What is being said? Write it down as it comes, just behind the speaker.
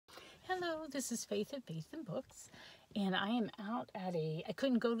Hello, this is Faith at Faith and Books, and I am out at I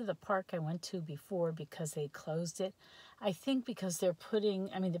couldn't go to the park I went to before because they closed it. I think because they're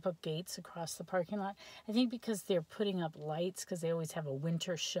they put gates across the parking lot. I think because they're putting up lights because they always have a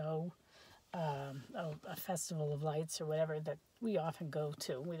winter show, a festival of lights or whatever that we often go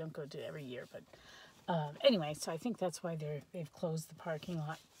to. We don't go to every year, but anyway, so I think that's why they've closed the parking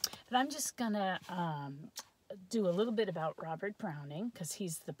lot. But I'm just gonna do a little bit about Robert Browning because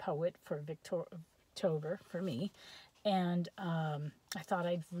he's the poet for Victober for me, and I thought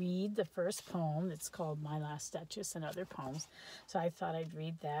I'd read the first poem. It's called My Last Duchess and Other Poems, so I thought I'd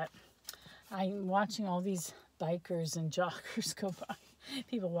read that. I'm watching all these bikers and joggers go by,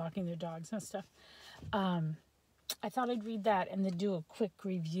 people walking their dogs and stuff. I thought I'd read that and then do a quick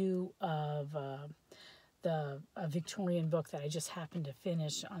review of the Victorian book that I just happened to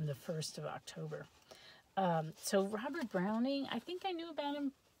finish on the 1st of October. So Robert Browning, I think I knew about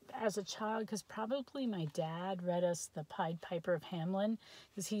him as a child because probably my dad read us the Pied Piper of Hamelin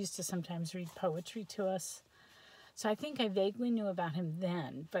because he used to sometimes read poetry to us. So I think I vaguely knew about him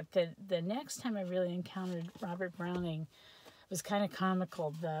then, but the next time I really encountered Robert Browning was kind of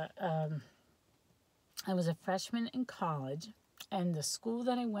comical. I was a freshman in college, and the school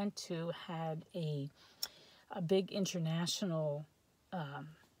that I went to had a big international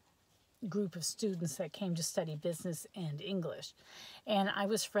group of students that came to study business and English. And I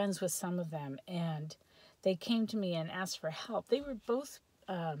was friends with some of them, and they came to me and asked for help. They were both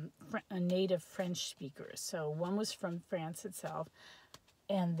native French speakers. So one was from France itself,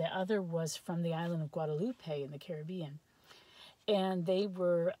 and the other was from the island of Guadeloupe in the Caribbean. And they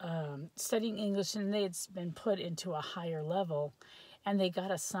were studying English, and they had been put into a higher level. And they got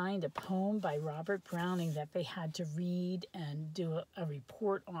assigned a poem by Robert Browning that they had to read and do a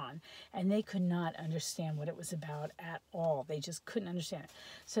report on. And they could not understand what it was about at all. They just couldn't understand it.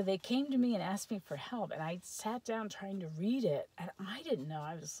 So they came to me and asked me for help. And I sat down trying to read it. And I didn't know.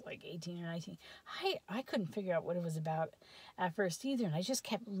 I was like 18 or 19. I couldn't figure out what it was about at first either. And I just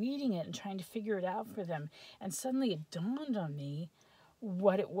kept reading it and trying to figure it out for them. And suddenly it dawned on me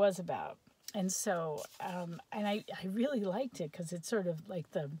what it was about. And so, and I really liked it because it's sort of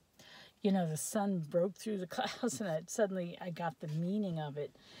like the sun broke through the clouds and suddenly I got the meaning of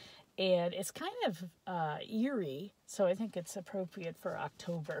it. And it's kind of eerie, so I think it's appropriate for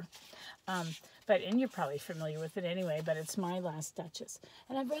October. And you're probably familiar with it anyway, but it's My Last Duchess.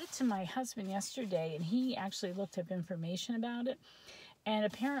 And I read it to my husband yesterday, and he actually looked up information about it. And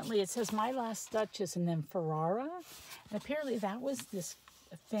apparently it says My Last Duchess and then Ferrara. And apparently that was this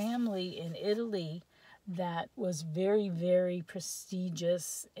family in Italy that was very, very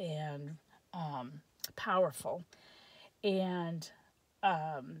prestigious and powerful. And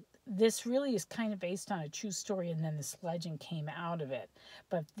this really is kind of based on a true story, and then this legend came out of it.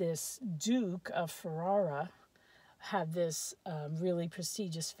 But this Duke of Ferrara had this really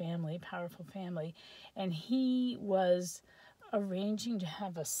prestigious family, powerful family, and he was arranging to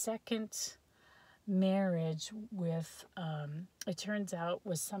have a second marriage with, it turns out,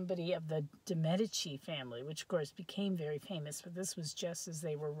 was somebody of the de Medici family, which of course became very famous, but this was just as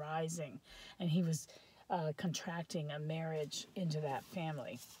they were rising, and he was contracting a marriage into that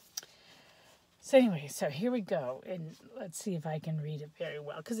family. So anyway, so here we go, and let's see if I can read it very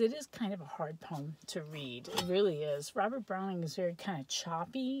well, because it is kind of a hard poem to read. It really is. Robert Browning is very kind of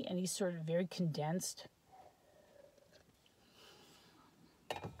choppy, and he's sort of very condensed.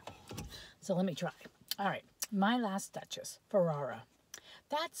 So let me try. All right. My Last Duchess, Ferrara.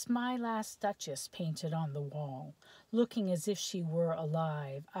 That's my last Duchess painted on the wall, looking as if she were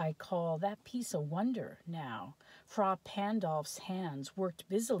alive. I call that piece a wonder now. Fra Pandolf's hands worked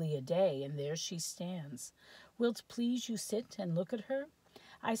busily a day, and there she stands. Wilt please you sit and look at her?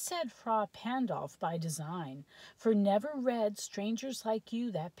 I said Fra Pandolf by design, for never read strangers like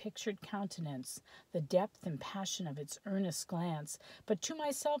you that pictured countenance, the depth and passion of its earnest glance, but to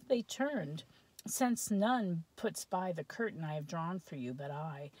myself they turned, since none puts by the curtain I have drawn for you but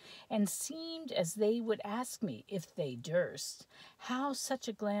I, and seemed as they would ask me, if they durst, how such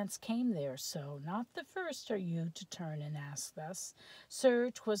a glance came there so. Not the first are you to turn and ask thus.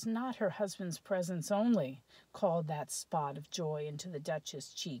 Sir, 'twas not her husband's presence only called that spot of joy into the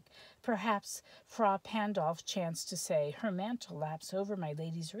Duchess' cheek. Perhaps Fra Pandolf chanced to say, her mantle laps over my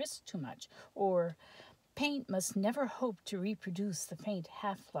lady's wrist too much, or paint must never hope to reproduce the faint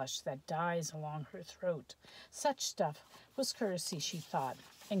half-flush that dies along her throat. Such stuff was courtesy, she thought,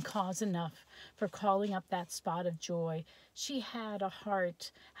 and cause enough for calling up that spot of joy. She had a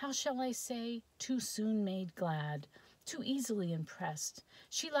heart, how shall I say, too soon made glad, too easily impressed.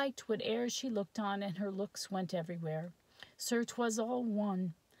 She liked whate'er she looked on, and her looks went everywhere. Sir, 'twas all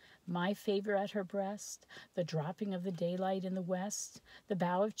one. my favor at her breast, the dropping of the daylight in the west, the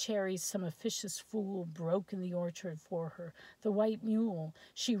bough of cherries some officious fool broke in the orchard for her, the white mule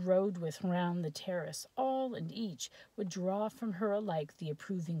she rode with round the terrace, all and each would draw from her alike the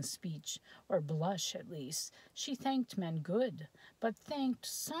approving speech, or blush at least. She thanked men good, but thanked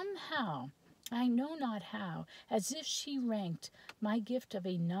somehow, I know not how, as if she ranked my gift of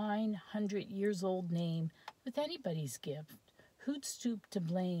a 900-years-old name with anybody's gift. Who'd stoop to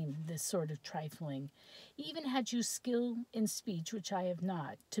blame this sort of trifling? Even had you skill in speech, which I have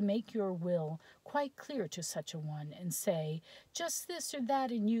not, to make your will quite clear to such a one, and say, just this or that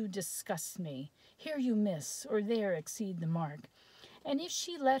in you disgusts me. Here you miss, or there exceed the mark. And if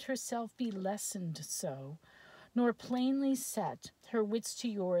she let herself be lessoned so, nor plainly set her wits to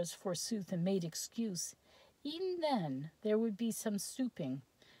yours, forsooth, and made excuse, even then there would be some stooping,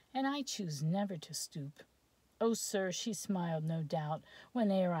 and I choose never to stoop. Oh, sir, she smiled, no doubt,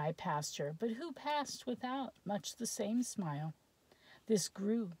 whene'er I passed her, but who passed without much the same smile? This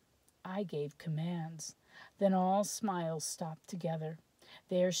grew, I gave commands, then all smiles stopped together.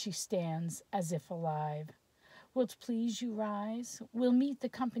 There she stands, as if alive. Will't please you rise? We'll meet the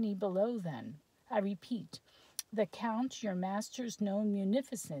company below then. I repeat, the Count, your master's known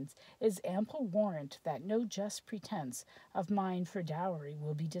munificence, is ample warrant that no just pretence of mine for dowry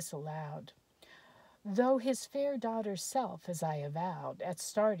will be disallowed. Though his fair daughter's self, as I avowed, at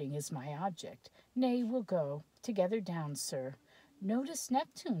starting is my object, nay, we'll go together down, sir. Notice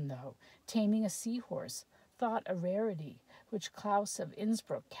Neptune, though, taming a seahorse, thought a rarity, which Claus of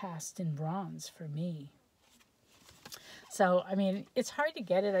Innsbruck cast in bronze for me. So, I mean, it's hard to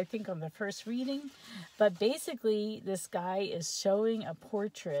get it, I think, on the first reading, but basically this guy is showing a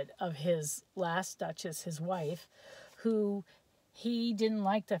portrait of his last Duchess, his wife, who he didn't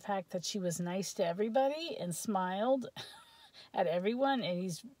like the fact that she was nice to everybody and smiled at everyone, and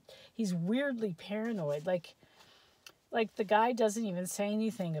he's weirdly paranoid. Like the guy doesn't even say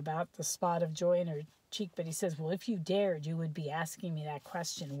anything about the spot of joy in her cheek, but he says, well, if you dared, you would be asking me that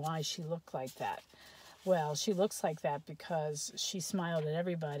question, why she looked like that. Well, she looks like that because she smiled at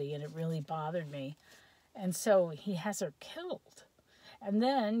everybody, and it really bothered me. And so he has her killed. And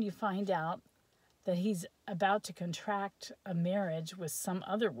then you find out that he's about to contract a marriage with some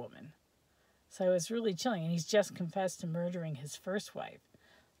other woman. So it was really chilling. And he's just confessed to murdering his first wife.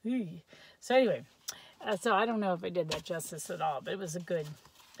 Eey. So anyway, so I don't know if I did that justice at all, but it's a good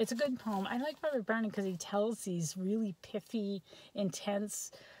poem. I like Robert Browning because he tells these really pithy,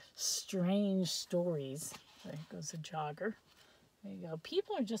 intense, strange stories. There goes a jogger. There you go.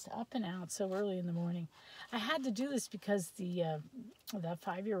 People are just up and out so early in the morning. I had to do this because that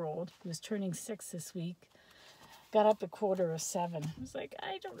 5-year-old who was turning 6 this week got up at 6:45. I was like,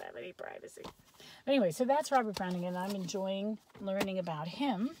 I don't have any privacy. Anyway, so that's Robert Browning, and I'm enjoying learning about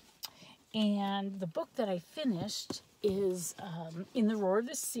him. And the book that I finished is In the Roar of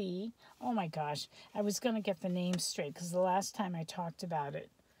the Sea. Oh my gosh, I was going to get the name straight because the last time I talked about it,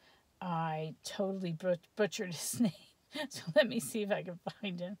 I totally butchered his name. So let me see if I can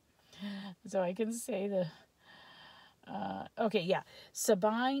find it. So I can say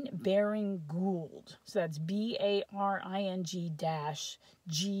Sabine Baring-Gould. So that's Baring-Gould.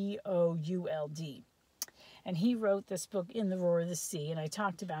 And he wrote this book, In the Roar of the Sea. And I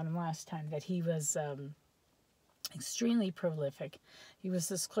talked about him last time, that he was extremely prolific. He was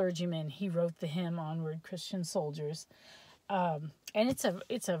this clergyman. He wrote the hymn, Onward, Christian Soldiers. And it's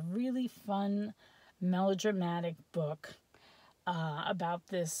a really fun, melodramatic book about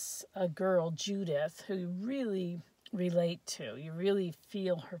this girl, Judith, who you really relate to. You really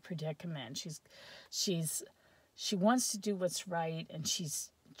feel her predicament. She wants to do what's right, and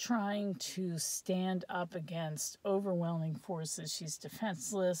she's trying to stand up against overwhelming forces. She's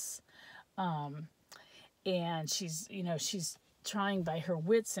defenseless, and she's trying by her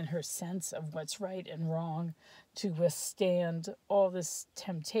wits and her sense of what's right and wrong to withstand all this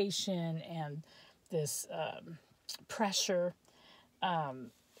temptation and this pressure,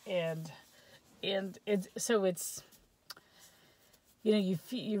 and it's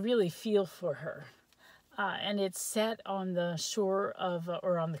you really feel for her, and it's set on the shore of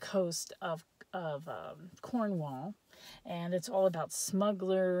or on the coast of Cornwall, and it's all about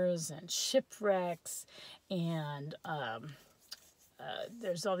smugglers and shipwrecks, and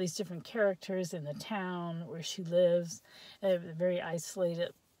there's all these different characters in the town where she lives, a very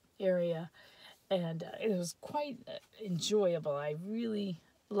isolated area, and it was quite enjoyable. I really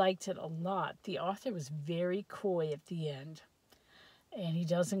liked it a lot. The author was very coy at the end, and he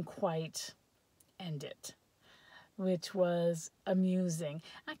doesn't quite end it, which was amusing.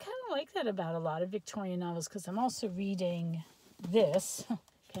 I kind of like that about a lot of Victorian novels, because I'm also reading this,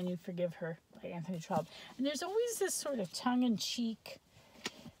 Can You Forgive Her by Anthony Trollope. And there's always this sort of tongue-in-cheek,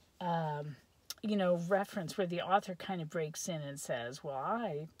 reference where the author kind of breaks in and says, well,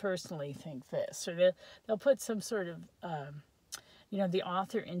 I personally think this. Or they'll put some sort of, the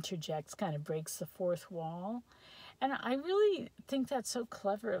author interjects, kind of breaks the fourth wall. And I really think that's so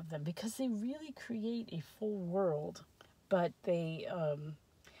clever of them, because they really create a full world, but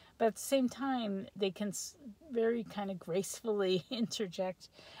but at the same time, they can very kind of gracefully interject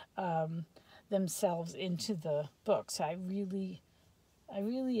themselves into the books. I really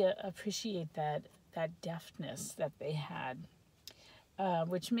appreciate that deftness that they had,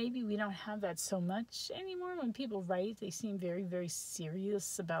 which maybe we don't have that so much anymore. When people write, they seem very, very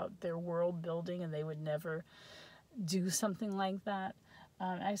serious about their world building, and they would never do something like that.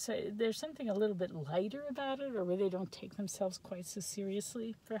 I say there's something a little bit lighter about it, or where they don't take themselves quite so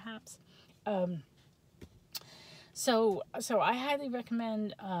seriously, perhaps. So I highly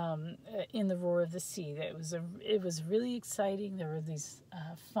recommend In the Roar of the Sea. It was really exciting. There were these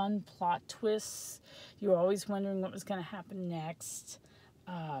fun plot twists. You were always wondering what was going to happen next.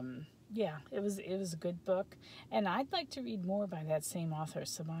 It was a good book, and I'd like to read more by that same author,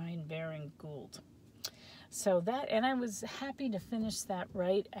 Sabine Baring-Gould. So and I was happy to finish that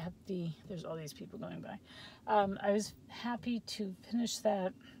right at there's all these people going by. I was happy to finish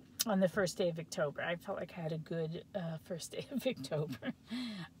that on the first day of Victober. I felt like I had a good first day of Victober.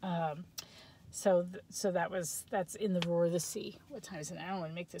 So that's In the Roar of the Sea. What time is it? I don't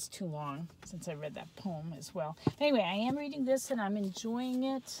want to make this too long, since I read that poem as well. Anyway, I am reading this, and I'm enjoying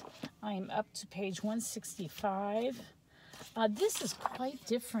it. I'm up to page 165. This is quite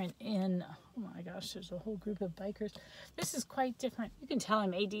different in, oh my gosh, there's a whole group of bikers. This is quite different. You can tell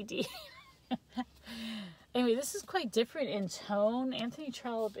I'm ADD. Anyway, this is quite different in tone. Anthony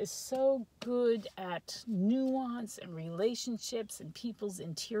Trollope is so good at nuance and relationships and people's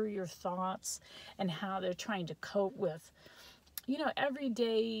interior thoughts and how they're trying to cope with,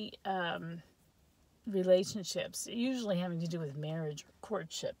 everyday relationships, usually having to do with marriage or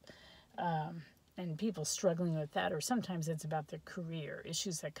courtship. And people struggling with that, or sometimes it's about their career,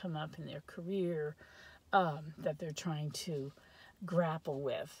 issues that come up in their career that they're trying to grapple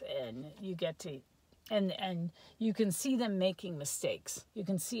with, and you get to, and you can see them making mistakes. You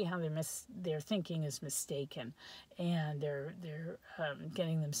can see how their thinking is mistaken, and they're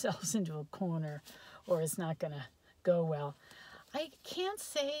getting themselves into a corner, or it's not going to go well. I can't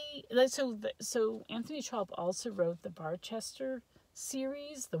say so. Anthony Trollope also wrote the Barchester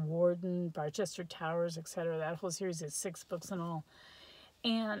series, the Warden, Barchester Towers, etc. That whole series is 6 books in all,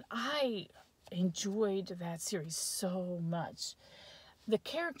 and I enjoyed that series so much. The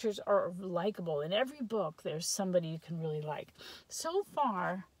characters are likable. In every book, there's somebody you can really like. So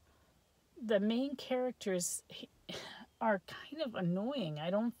far, the main characters are kind of annoying.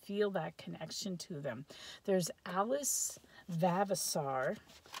 I don't feel that connection to them. There's Alice Vavasor,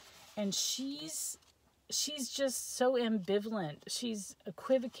 and she's just so ambivalent. She's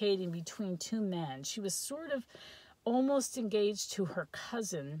equivocating between two men. She was sort of almost engaged to her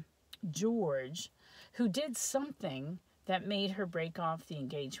cousin, George, who did something that made her break off the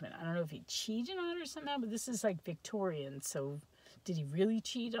engagement. I don't know if he cheated on her somehow, but this is like Victorian, so did he really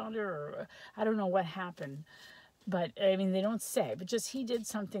cheat on her? Or I don't know what happened. But, I mean, they don't say, but just he did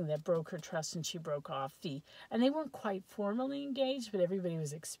something that broke her trust, and she broke off and they weren't quite formally engaged, but everybody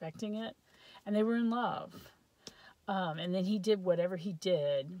was expecting it. And they were in love. And then he did whatever he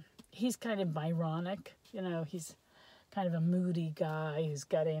did. He's kind of Byronic. He's kind of a moody guy who's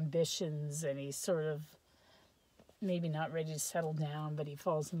got ambitions, and he's sort of maybe not ready to settle down, but he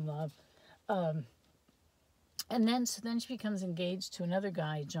falls in love. And then she becomes engaged to another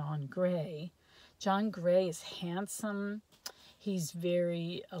guy, John Gray. John Gray is handsome. He's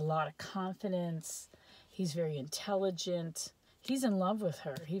a lot of confidence. He's very intelligent. He's in love with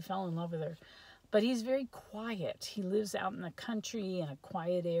her. He fell in love with her. But he's very quiet. He lives out in the country in a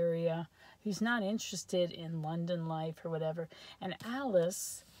quiet area. He's not interested in London life or whatever. And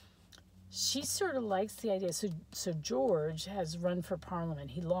Alice, she sort of likes the idea. So George has run for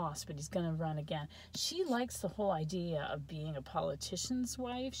Parliament. He lost, but he's going to run again. She likes the whole idea of being a politician's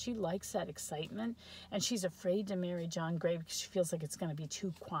wife. She likes that excitement. And she's afraid to marry John Gray because she feels like it's going to be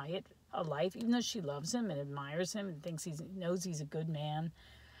too quiet a life, even though she loves him and admires him and knows he's a good man.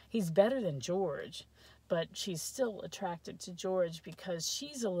 He's better than George, but she's still attracted to George because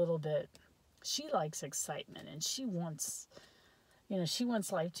she likes excitement, and she wants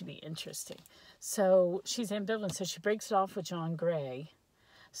life to be interesting. So she's ambivalent, so she breaks it off with John Gray.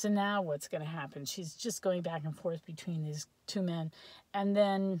 So now what's going to happen? She's just going back and forth between these two men. And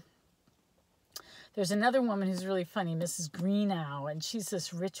then There's another woman who's really funny, Mrs. Greenow, and she's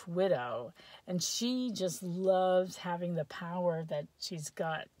this rich widow, and she just loves having the power that she's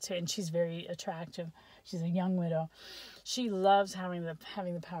got, and she's very attractive. She's a young widow. She loves having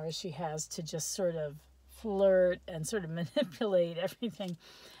the power she has to just sort of flirt and sort of manipulate everything,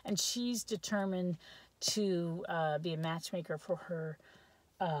 and she's determined to be a matchmaker for her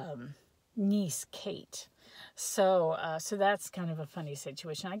niece Kate. So that's kind of a funny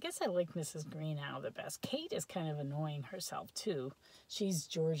situation. I guess I like Mrs. Greenow the best. Kate is kind of annoying herself too. She's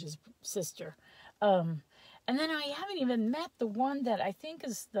George's sister. And then I haven't even met the one that I think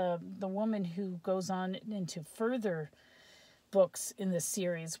is the woman who goes on into further books in the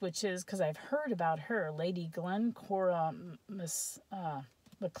series, which is, because I've heard about her, Lady Glencora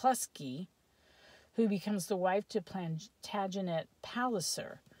McCluskey, who becomes the wife to Plantagenet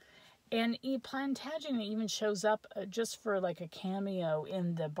Palliser. And Plantagenet even shows up just for like a cameo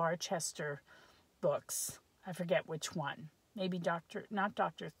in the Barchester books. I forget which one. Maybe not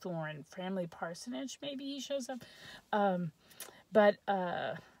Dr. Thorne, Family Parsonage, maybe he shows up.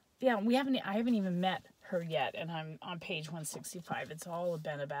 Yeah, I haven't even met her yet, and I'm on page 165. It's all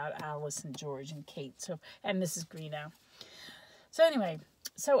been about Alice and George and Kate, and Mrs. Greenow. So anyway,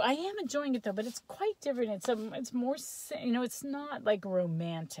 so I am enjoying it though, but it's quite different. It's more, it's not like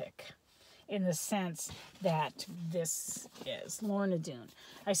romantic in the sense that this is Lorna Doone.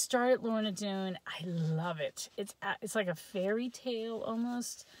 I started Lorna Doone. I love it. It's like a fairy tale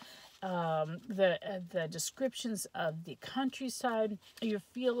almost. The descriptions of the countryside, you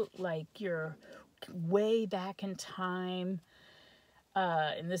feel like you're way back in time,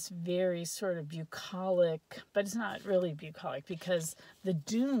 in this very sort of bucolic, but it's not really bucolic because the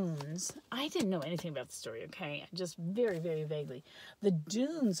Doones, I didn't know anything about the story, okay? Just very, very vaguely. The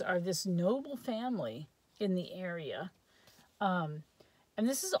Doones are this noble family in the area. And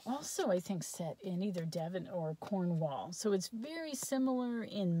this is also, I think, set in either Devon or Cornwall. So it's very similar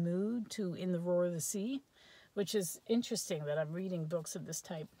in mood to In the Roar of the Sea, which is interesting that I'm reading books of this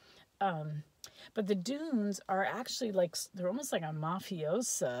type. But the Doones are actually they're almost like a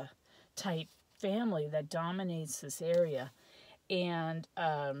mafiosa type family that dominates this area. And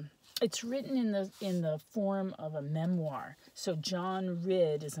it's written in the form of a memoir. So John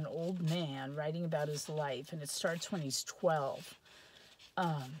Ridd is an old man writing about his life, and it starts when he's 12.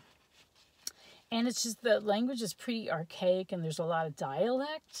 And it's just, the language is pretty archaic and there's a lot of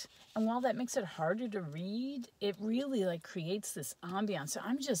dialect. And while that makes it harder to read, it really creates this ambiance. So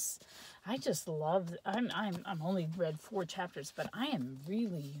I just love, I'm only read 4 chapters, but I am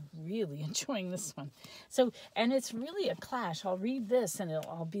really, really enjoying this one. So, and it's really a clash. I'll read this and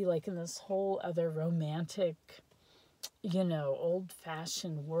I'll be in this whole other romantic,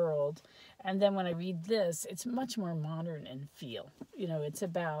 old-fashioned world. And then when I read this, it's much more modern in feel. It's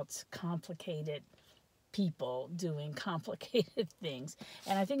about complicated people doing complicated things.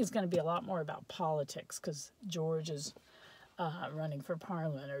 And I think it's going to be a lot more about politics because George is running for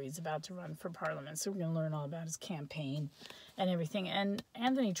Parliament, or he's about to run for Parliament. So we're going to learn all about his campaign and everything. And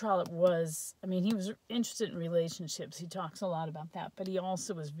Anthony Trollope he was interested in relationships. He talks a lot about that. But he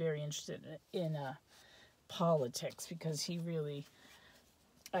also was very interested in politics because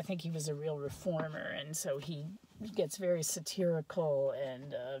I think he was a real reformer, and so he gets very satirical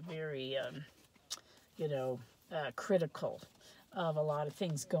and very, critical of a lot of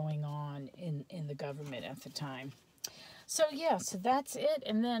things going on in the government at the time. So yeah, so that's it.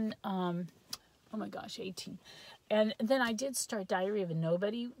 And then, oh my gosh, 18. And then I did start Diary of a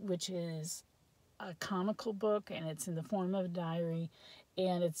Nobody, which is a comical book, and it's in the form of a diary.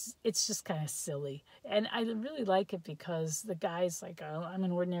 And it's just kind of silly. And I really like it because the guy's like, oh, I'm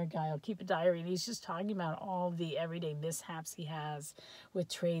an ordinary guy, I'll keep a diary. And he's just talking about all the everyday mishaps he has with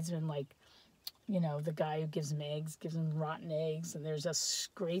tradesmen, the guy who gives him eggs, gives him rotten eggs. And there's a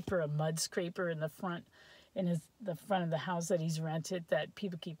mud scraper in the front, the front of the house that he's rented that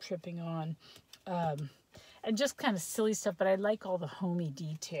people keep tripping on. And just kind of silly stuff. But I like all the homey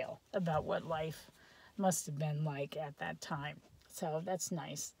detail about what life must have been like at that time. So that's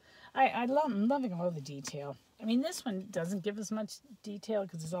nice. I'm loving all the detail. I mean, this one doesn't give as much detail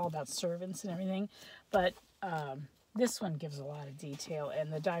because it's all about servants and everything. But this one gives a lot of detail.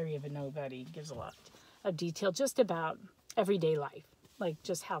 And the Diary of a Nobody gives a lot of detail just about everyday life.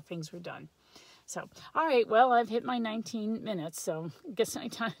 Just how things were done. So, all right. Well, I've hit my 19 minutes. So I guess my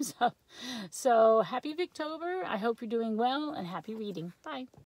time's up. So happy Victober. I hope you're doing well and happy reading. Bye.